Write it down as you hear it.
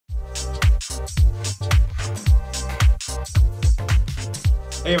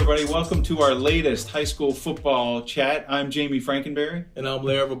Hey everybody, welcome to our latest high school football chat. I'm Jami Frankenberry. And I'm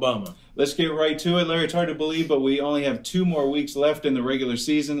Larry Rubama. Let's get right to it. Larry, it's hard to believe, but we only have 2 more weeks left in the regular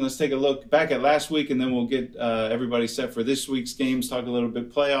season. Let's take a look back at last week, and then we'll get everybody set for this week's games, talk a little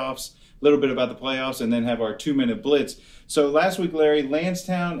bit playoffs, a little bit about the playoffs, and then have our 2-minute blitz. So last week, Larry,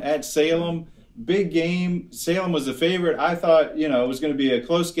 Lansdowne at Salem. Big game. Salem was the favorite. I thought, it was going to be a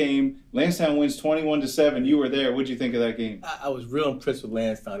close game. Lansdowne wins 21-7. You were there. What did you think of that game? I was real impressed with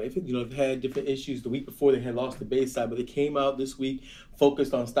Lansdowne. They've had different issues. The week before, they had lost the Bayside, but they came out this week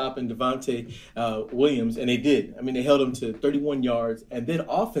focused on stopping Devontae Williams, and they did. I mean, they held him to 31 yards, and then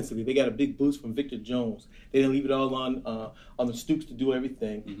offensively, they got a big boost from Victor Jones. They didn't leave it all on the Stoops to do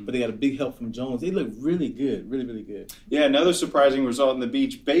everything, but they got a big help from Jones. They looked really good, really, really good. Yeah, another surprising result in the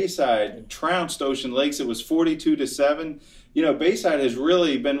Beach. Bayside trounced Ocean Lakes. It was 42-7. Bayside has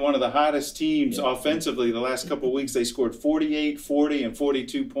really been one of the hottest teams offensively the last couple of weeks. They scored 48, 40, and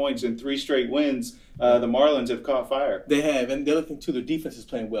 42 points in 3 straight wins. The Marlins have caught fire. They have, and the other thing too, their defense is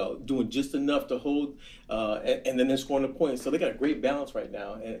playing well, doing just enough to hold, and then they're scoring the points. So they got a great balance right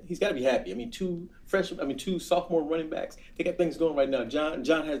now, and he's got to be happy. I mean, two sophomore running backs, they got things going right now. John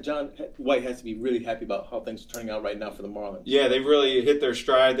White has to be really happy about how things are turning out right now for the Marlins. Yeah, they've really hit their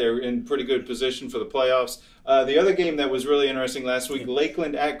stride. They're in pretty good position for the playoffs. The other game that was really interesting last week,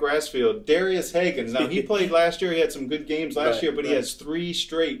 Lakeland at Grassfield. Darius Hagens. Now, he played last year. He had some good games last year, but he has 3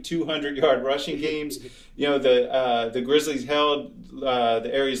 straight 200-yard rushing games. The Grizzlies held the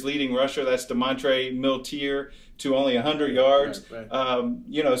area's leading rusher, that's DeMontre Miltier, to only 100 yards. Right.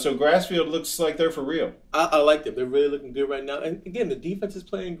 So Grassfield looks like they're for real. I like them. They're really looking good right now. And again, the defense is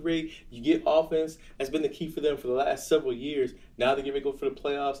playing great. You get offense. That's been the key for them for the last several years. Now they're going to go for the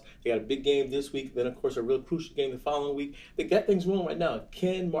playoffs. They got a big game this week. Then, of course, a real crucial game the following week. They got things rolling right now.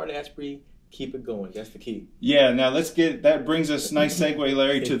 Can Martin Asprey keep it going? That's the key. Yeah, now that brings us, nice segue,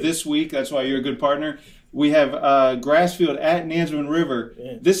 Larry, to this week. That's why you're a good partner. We have Grassfield at Nansemond River.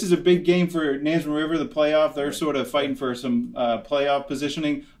 Yeah. This is a big game for Nansemond River, the playoff. They're sort of fighting for some playoff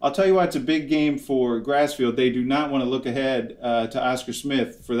positioning. I'll tell you why it's a big game for Grassfield. They do not want to look ahead to Oscar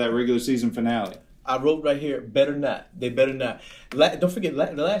Smith for that regular season finale. I wrote right here, better not. They better not. Don't forget,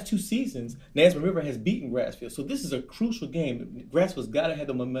 the last 2 seasons, Nansemond River has beaten Grassfield. So this is a crucial game. Grassfield's got to have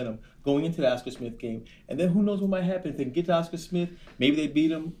the momentum going into the Oscar Smith game. And then who knows what might happen. If they can get to Oscar Smith, maybe they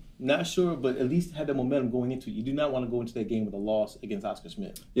beat him. Not sure, but at least have the momentum going into it. You do not want to go into that game with a loss against Oscar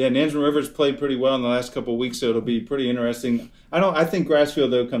Smith. Yeah, Nansemond River's played pretty well in the last couple of weeks, so it'll be pretty interesting. I think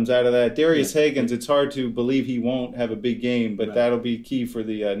Grassfield, though, comes out of that. Darius Hagens, it's hard to believe he won't have a big game, but that'll be key for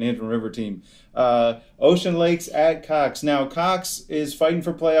the Nansemond River team. Ocean Lakes at Cox. Now, Cox is fighting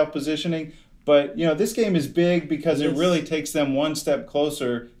for playoff positioning. But, this game is big because it really takes them one step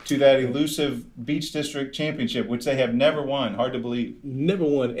closer to that elusive Beach District Championship, which they have never won. Hard to believe. Never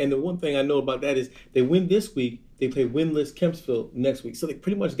won. And the one thing I know about that is they win this week. They play winless Kempsville next week. So they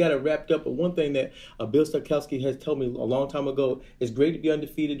pretty much got it wrapped up. But one thing that Bill Starkowski has told me a long time ago, it's great to be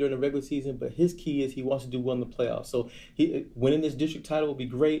undefeated during the regular season, but his key is he wants to do well in the playoffs. So winning this district title will be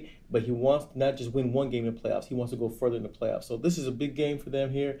great, but he wants to not just win one game in the playoffs. He wants to go further in the playoffs. So this is a big game for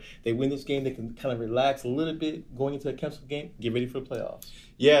them here. They win this game, they can kind of relax a little bit going into a Kempsville game, get ready for the playoffs.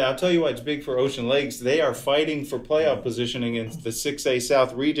 Yeah, I'll tell you why it's big for Ocean Lakes. They are fighting for playoff positioning in the 6A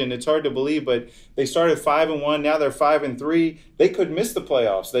South region. It's hard to believe, but they started 5-1. Now they're 5-3. They could miss the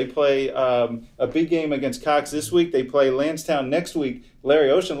playoffs. They play a big game against Cox this week. They play Lansdowne next week.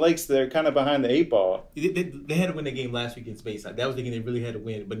 Larry, Ocean Lakes, they're kind of behind the 8 ball. They had to win the game last week against Bayside. That was the game they really had to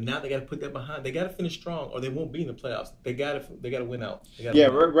win. But now they got to put that behind. They got to finish strong, or they won't be in the playoffs. They got to win out.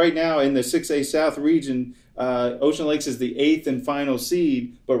 Right now in the 6A South region, Ocean Lakes is the 8th and final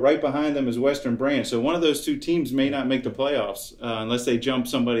seed, but right behind them is Western Branch. So one of those 2 teams may not make the playoffs unless they jump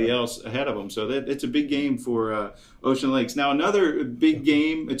somebody else ahead of them. So it's a big game for Ocean Lakes. Now another big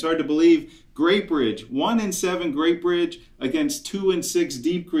game. It's hard to believe. Great Bridge, 1-7 Great Bridge against 2-6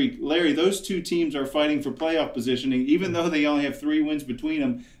 Deep Creek. Larry, those 2 teams are fighting for playoff positioning. Even though they only have 3 wins between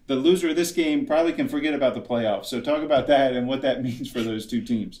them, the loser of this game probably can forget about the playoffs. So talk about that and what that means for those 2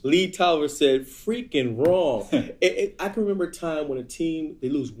 teams. Lee Tolliver said, freaking wrong. I can remember a time when a team, they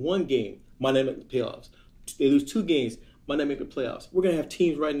lose 1 game, might not make the playoffs. They lose 2 games, might not make the playoffs. We're going to have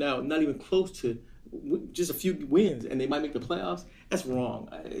teams right now not even close to just a few wins, and they might make the playoffs. That's wrong.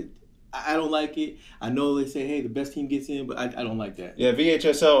 I don't like it. I know they say, hey, the best team gets in, but I don't like that. Yeah,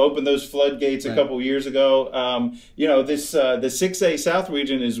 VHSL opened those floodgates a couple years ago. The 6A South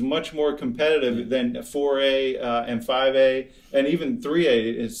region is much more competitive than 4A and 5A and even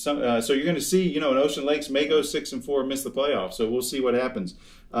 3A. So you're going to see, an Ocean Lakes may go 6-4 and miss the playoffs. So we'll see what happens.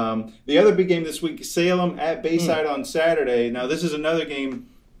 The other big game this week, Salem at Bayside on Saturday. Now, this is another game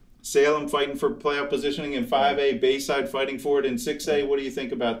Salem fighting for playoff positioning in 5A, Bayside fighting for it in 6A. What do you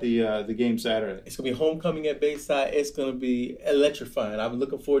think about the game Saturday? It's going to be homecoming at Bayside. It's going to be electrifying. I'm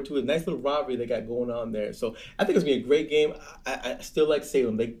looking forward to it. Nice little rivalry they got going on there. So I think it's going to be a great game. I still like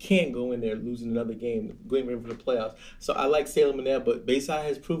Salem. They can't go in there losing another game, going in for the playoffs. So I like Salem in there, but Bayside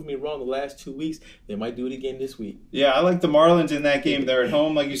has proven me wrong the last 2 weeks. They might do it again this week. Yeah, I like the Marlins in that game. They're at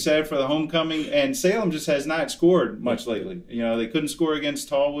home, like you said, for the homecoming, and Salem just has not scored much lately. You know, they couldn't score against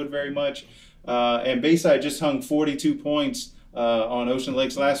Tallwood very much, and Bayside just hung 42 points on Ocean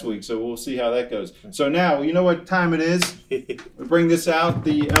Lakes last week, so we'll see how that goes. So now, you know what time it is? We bring this out,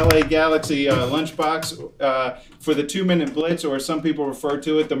 the LA Galaxy lunchbox for the 2-minute blitz, or as some people refer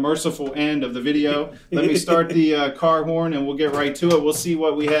to it, the merciful end of the video. Let me start the car horn, and we'll get right to it. We'll see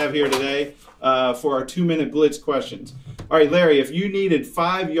what we have here today for our 2-minute blitz questions. All right, Larry, if you needed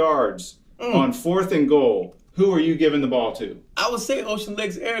 5 yards on 4th and goal, who are you giving the ball to? I would say Ocean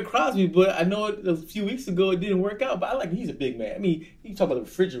Lakes Eric Crosby, but I know a few weeks ago it didn't work out. But I like him. He's a big man. I mean, you talk about the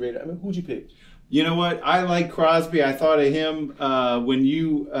refrigerator. I mean, who'd you pick? You know what? I like Crosby. I thought of him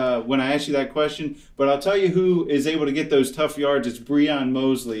when I asked you that question. But I'll tell you who is able to get those tough yards. It's Breon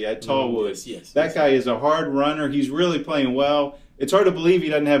Mosley at Tallwood. Yes, that guy is a hard runner. He's really playing well. It's hard to believe he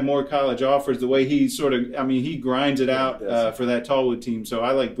doesn't have more college offers the way he he grinds it out for that Tallwood team. So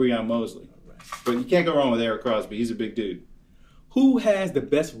I like Breon Mosley. But you can't go wrong with Eric Crosby. He's a big dude. Who has the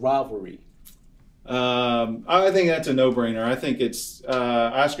best rivalry? I think that's a no-brainer. I think it's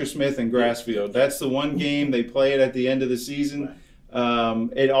Oscar Smith and Grassfield. That's the one game they play it at the end of the season.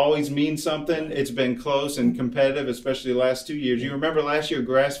 It always means something. It's been close and competitive, especially the last 2 years. You remember last year,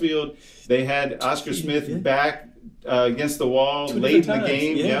 Grassfield, they had Oscar Smith back against the wall late in the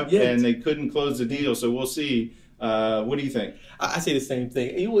game, and they couldn't close the deal. So we'll see. What do you think? I say the same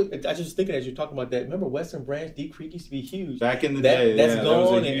thing. I just thinking as you're talking about that. Remember Western Branch, Deep Creek used to be huge. Back in the day, that's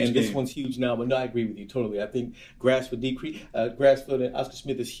gone, that and this one's huge now. But no, I agree with you totally. I think Grassfield, Deep Creek, Grassfield, and Oscar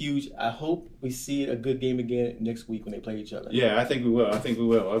Smith is huge. I hope we see a good game again next week when they play each other. Yeah, I think we will.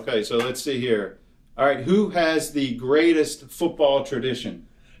 Okay, so let's see here. All right, who has the greatest football tradition?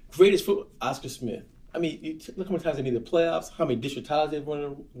 Greatest football, Oscar Smith. I mean, look how many times they made the playoffs, how many district titles they've won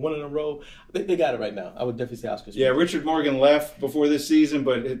in a row. They got it right now. I would definitely say Oscar Smith. Yeah, Richard Morgan left before this season,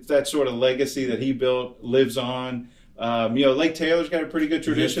 but that sort of legacy that he built lives on. Lake Taylor's got a pretty good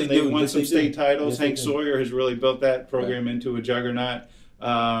tradition. They won some state titles. Hank Sawyer has really built that program into a juggernaut.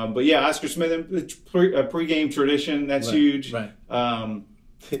 But yeah, Oscar Smith, a pregame tradition. That's huge. Right.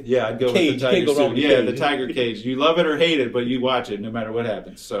 Yeah, I'd go with the Tiger suit. Yeah, the Tiger cage. You love it or hate it, but you watch it no matter what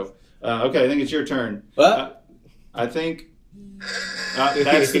happens. So. Okay, I think it's your turn. I think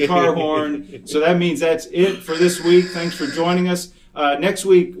that's the car horn. So that means that's it for this week. Thanks for joining us. Next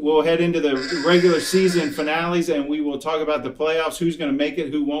week, we'll head into the regular season finales, and we will talk about the playoffs, who's going to make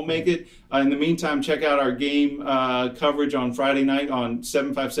it, who won't make it. In the meantime, check out our game coverage on Friday night on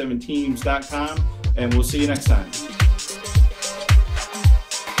 757Teamz.com, and we'll see you next time.